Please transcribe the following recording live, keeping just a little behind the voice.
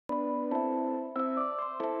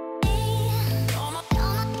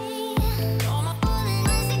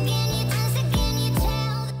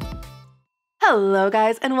Hello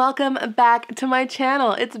guys and welcome back to my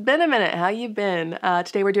channel. It's been a minute. How you been?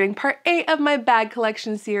 Today we're doing part 8 of my bag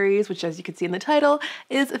collection series, which as you can see in the title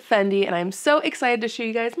is Fendi, and I'm so excited to show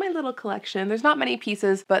you guys my little collection. There's not many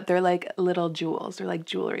pieces, but they're like little jewels. They're like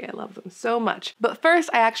jewelry. I love them so much. But first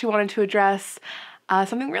I actually wanted to address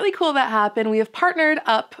something really cool that happened. We have partnered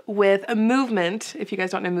up with a MVMT. If you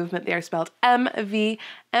guys don't know MVMT, they are spelled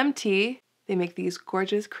MVMT. They make these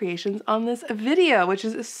gorgeous creations on this video, which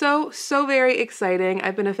is so very exciting.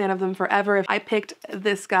 I've been a fan of them forever. I picked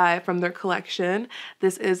this guy from their collection.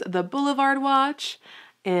 This is the Boulevard watch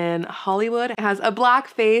in Hollywood. It has a black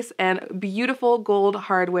face and beautiful gold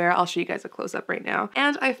hardware. I'll show you guys a close-up right now.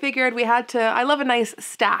 And I figured we had to, I love a nice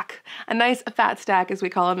stack, a nice fat stack as we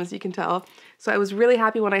call them, as you can tell. So I was really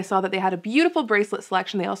happy when I saw that they had a beautiful bracelet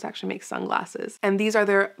selection. They also actually make sunglasses. And these are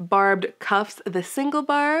their barbed cuffs, the single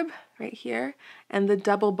barb right here, and the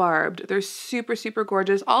double barbed. They're super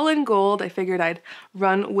gorgeous, all in gold. I figured I'd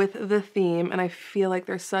run with the theme, and I feel like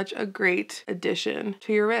they're such a great addition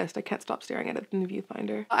to your wrist. I can't stop staring at it in the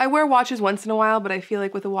viewfinder. I wear watches once in a while, but I feel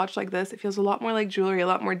like with a watch like this, it feels a lot more like jewelry, a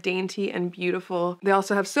lot more dainty and beautiful. They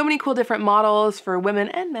also have so many cool different models for women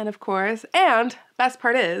and men, of course, and best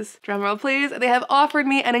part is, drumroll please, they have offered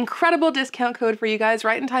me an incredible discount code for you guys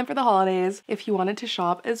right in time for the holidays if you wanted to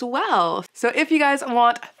shop as well. So if you guys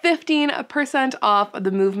want 15% off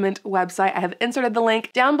the MVMT website, I have inserted the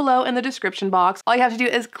link down below in the description box. All you have to do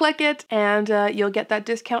is click it and you'll get that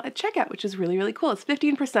discount at checkout, which is really cool. It's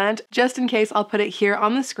 15%. Just in case, I'll put it here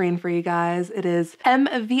on the screen for you guys. It is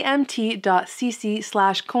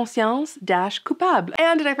mvmt.cc/conscience-coupable.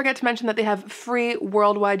 And did I forget to mention that they have free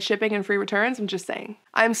worldwide shipping and free returns? I'm just saying.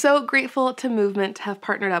 I'm so grateful to MVMT to have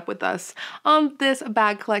partnered up with us on this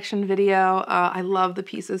bag collection video. I love the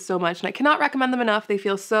pieces so much and I cannot recommend them enough. They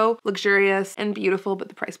feel so luxurious and beautiful, but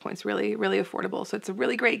the price point's really affordable. So it's a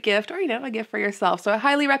really great gift, or a gift for yourself. So I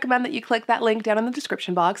highly recommend that you click that link down in the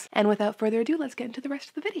description box. And without further ado, let's get into the rest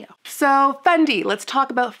of the video. So Fendi, let's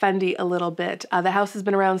talk about Fendi a little bit. The house has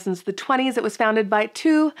been around since the 20s. It was founded by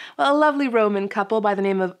a lovely Roman couple by the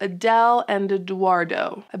name of Adele and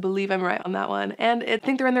Eduardo. I believe I'm right on that one. And I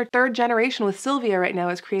think they're in their 3rd generation with Sylvia right now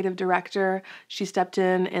as creative director. She stepped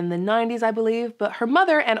in the 90s, I believe, but her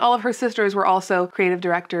mother and all of her sisters were also creative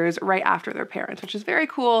directors right after their parents, which is very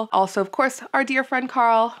cool. Also, of course, our dear friend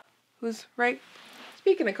Carl, who's right.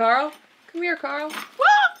 Speaking of Carl, come here, Carl.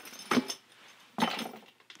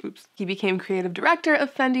 Oops. He became creative director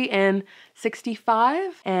of Fendi in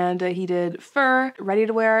 '65, and he did fur, ready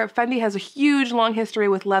to wear. Fendi has a huge long history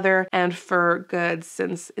with leather and fur goods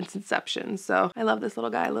since its inception. So I love this little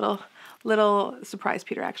guy, little surprise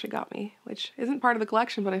Peter actually got me, which isn't part of the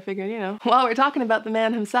collection, but I figured, while we're talking about the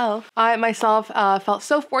man himself, I myself felt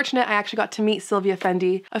so fortunate. I actually got to meet Sylvia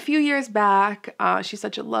Fendi a few years back. She's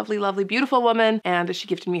such a lovely, beautiful woman, and she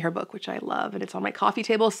gifted me her book, which I love, and it's on my coffee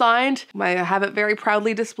table signed. I have it very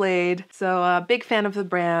proudly displayed. So big fan of the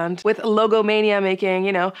brand. With Logomania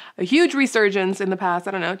making, a huge resurgence in the past,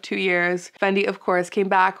 I don't know, 2 years. Fendi, of course, came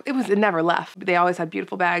back. It never left. They always had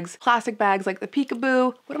beautiful bags, classic bags like the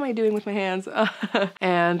Peekaboo. What am I doing with my hands?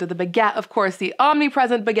 And the baguette, of course, the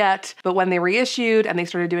omnipresent baguette. But when they reissued and they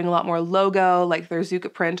started doing a lot more logo, like their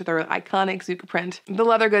Zucca print, their iconic Zucca print, the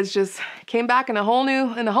leather goods just came back in a whole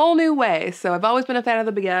new way. So I've always been a fan of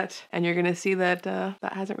the baguette, and you're gonna see that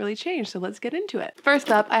that hasn't really changed. So let's get into it.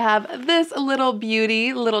 First up, I have this little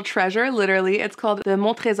beauty, little treasure, literally. It's called the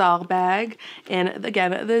Mon Trésor bag, and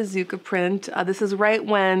again, the Zucca print. This is right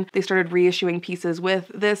when they started reissuing pieces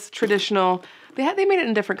with this traditional. They made it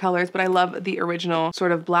in different colors, but I love the original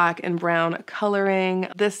sort of black and brown coloring.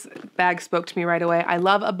 This bag spoke to me right away. I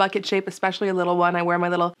love a bucket shape, especially a little one. I wear my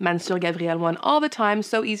little Mansur Gabriel one all the time,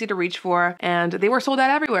 so easy to reach for, and they were sold out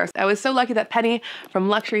everywhere. I was so lucky that Penny from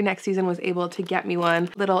Luxury Next Season was able to get me one.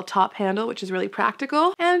 Little top handle, which is really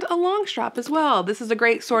practical, and a long strap as well. This is a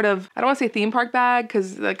great sort of, I don't want to say theme park bag,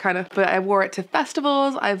 because that but I wore it to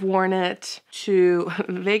festivals. I've worn it to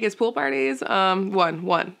Vegas pool parties.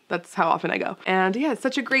 One. That's how often I go. And yeah, it's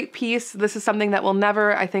such a great piece. This is something that will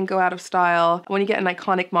never, I think, go out of style. When you get an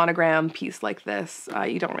iconic monogram piece like this,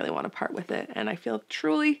 you don't really want to part with it. And I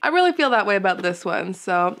really feel that way about this one.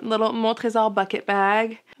 So little Mon Trésor bucket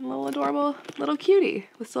bag, a little adorable little cutie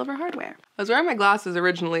with silver hardware. I was wearing my glasses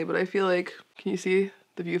originally, but I feel like, can you see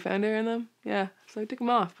the viewfinder in them? Yeah, so I took them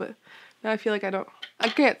off, but now I feel like I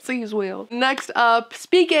can't see as well. Next up,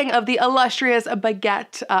 speaking of the illustrious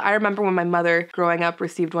baguette, I remember when my mother growing up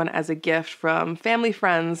received one as a gift from family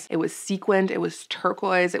friends. It was sequined, it was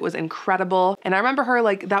turquoise, it was incredible. And I remember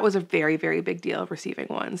her that was a very big deal receiving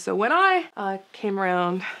one. So when I came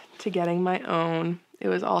around to getting my own, it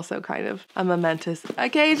was also kind of a momentous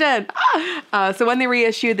occasion. So when they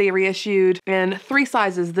reissued in 3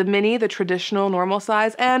 sizes, the mini, the traditional normal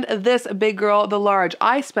size, and this big girl, the large.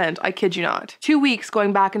 I spent, I kid you not, 2 weeks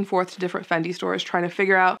going back and forth to different Fendi stores trying to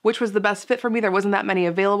figure out which was the best fit for me. There wasn't that many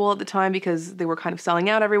available at the time because they were kind of selling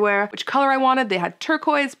out everywhere. Which color I wanted, they had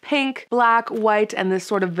turquoise, pink, black, white, and this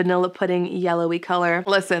sort of vanilla pudding yellowy color.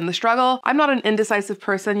 Listen, the struggle, I'm not an indecisive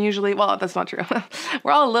person usually. Well, that's not true.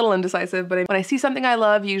 We're all a little indecisive, but when I see something I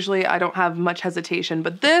love, usually I don't have much hesitation.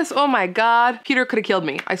 But this, oh my God, Peter could have killed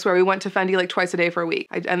me. I swear, we went to Fendi like twice a day for a week.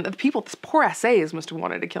 And the people, this poor essays must have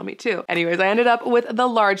wanted to kill me too. Anyways, I ended up with the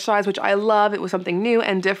large size, which I love. It was something new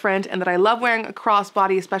and different, and that I love wearing a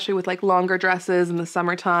crossbody, especially with like longer dresses in the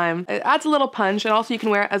summertime. It adds a little punch, and also you can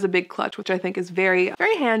wear it as a big clutch, which I think is very,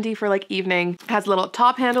 very handy for like evening. It has a little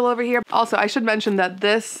top handle over here. Also, I should mention that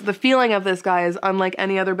the feeling of this guy is unlike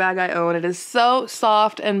any other bag I own. It is so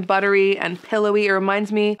soft and buttery and pillowy. It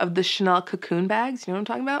reminds me of the Chanel cocoon bags. You know what I'm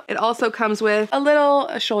talking about? It also comes with a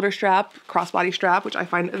little shoulder strap, crossbody strap, which I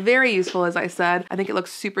find very useful, as I said. I think it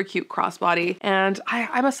looks super cute crossbody. And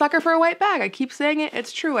I'm a sucker for a white bag. I keep saying it.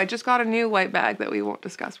 It's true. I just got a new white bag that we won't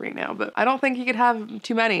discuss right now, but I don't think you could have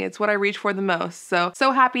too many. It's what I reach for the most. So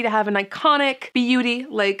happy to have an iconic beauty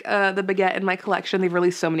like the baguette in my collection. They've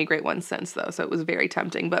released so many great ones since though, so it was very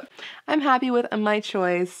tempting, but I'm happy with my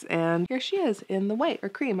choice. And here she is in the white or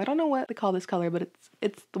cream. I don't know what they call this color, but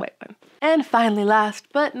it's the white one. And finally, last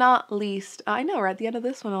but not least, I know we're at the end of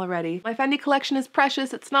this one already. My Fendi collection is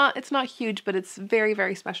precious. It's not huge, but it's very,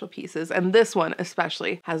 very special pieces. And this one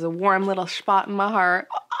especially has a warm little spot in my heart.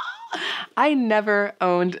 I never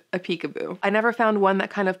owned a Peekaboo. I never found one that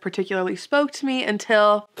kind of particularly spoke to me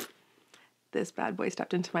until this bad boy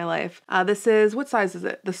stepped into my life. This is, what size is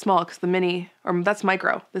it? The small, because the mini, or that's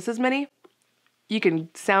micro. This is mini. You can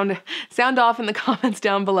sound off in the comments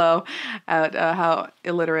down below at how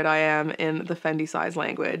illiterate I am in the Fendi size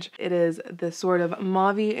language. It is this sort of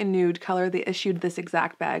mauve-y nude color. They issued this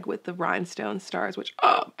exact bag with the rhinestone stars, which,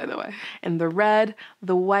 oh, by the way, and the red,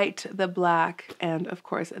 the white, the black, and of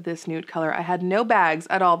course this nude color. I had no bags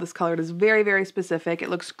at all. This color is very, very specific. It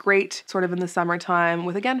looks great sort of in the summertime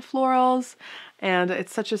with, again, florals. And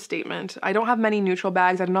it's such a statement. I don't have many neutral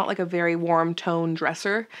bags. I'm not like a very warm tone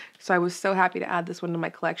dresser. So I was so happy to add this one to my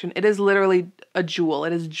collection. It is literally a jewel.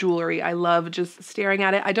 It is jewelry. I love just staring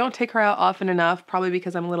at it. I don't take her out often enough, probably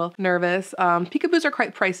because I'm a little nervous. Peekaboos are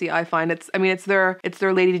quite pricey, I find. It's their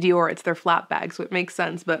Lady Dior, it's their flat bag, so it makes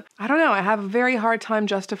sense. But I don't know, I have a very hard time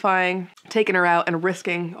justifying taking her out and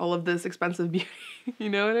risking all of this expensive beauty.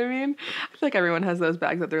 You know what I mean? I feel like everyone has those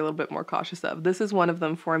bags that they're a little bit more cautious of. This is one of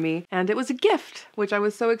them for me. And it was a gift, which I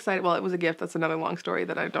was so excited. Well, it was a gift. That's another long story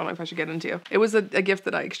that I don't know if I should get into. It was a gift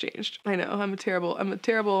that I exchanged. I know, I'm a terrible,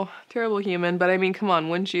 terrible human, but I mean, come on,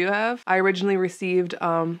 wouldn't you have? I originally received,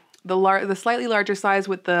 the slightly larger size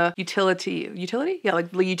with the utility? Yeah,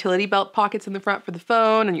 like the utility belt pockets in the front for the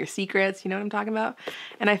phone and your secrets, you know what I'm talking about?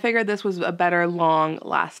 And I figured this was a better long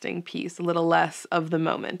lasting piece, a little less of the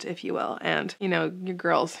moment, if you will. And you know, your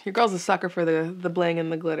girl's a sucker for the bling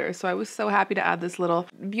and the glitter. So I was so happy to add this little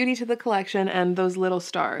beauty to the collection, and those little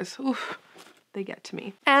stars. Oof. They get to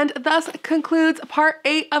me. And thus concludes part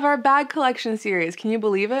 8 of our bag collection series. Can you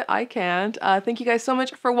believe it? I can't. Thank you guys so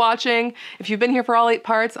much for watching. If you've been here for all 8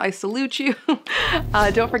 parts, I salute you.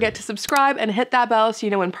 Don't forget to subscribe and hit that bell so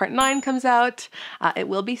you know when part 9 comes out. It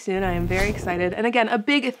will be soon. I am very excited. And again, a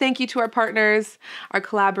big thank you to our partners, our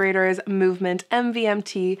collaborators, Movement,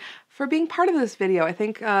 MVMT, for being part of this video. I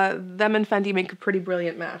think them and Fendi make a pretty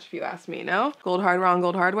brilliant match, if you ask me, no? Gold hardware on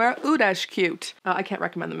gold hardware. Ooh, that's cute. I can't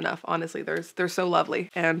recommend them enough, honestly. They're so lovely,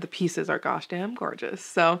 and the pieces are gosh damn gorgeous.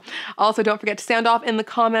 So also don't forget to sound off in the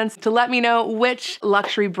comments to let me know which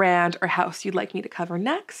luxury brand or house you'd like me to cover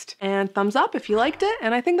next. And thumbs up if you liked it.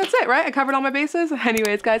 And I think that's it, right? I covered all my bases.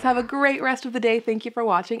 Anyways, guys, have a great rest of the day. Thank you for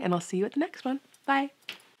watching, and I'll see you at the next one. Bye.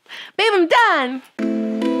 Babe, I'm done.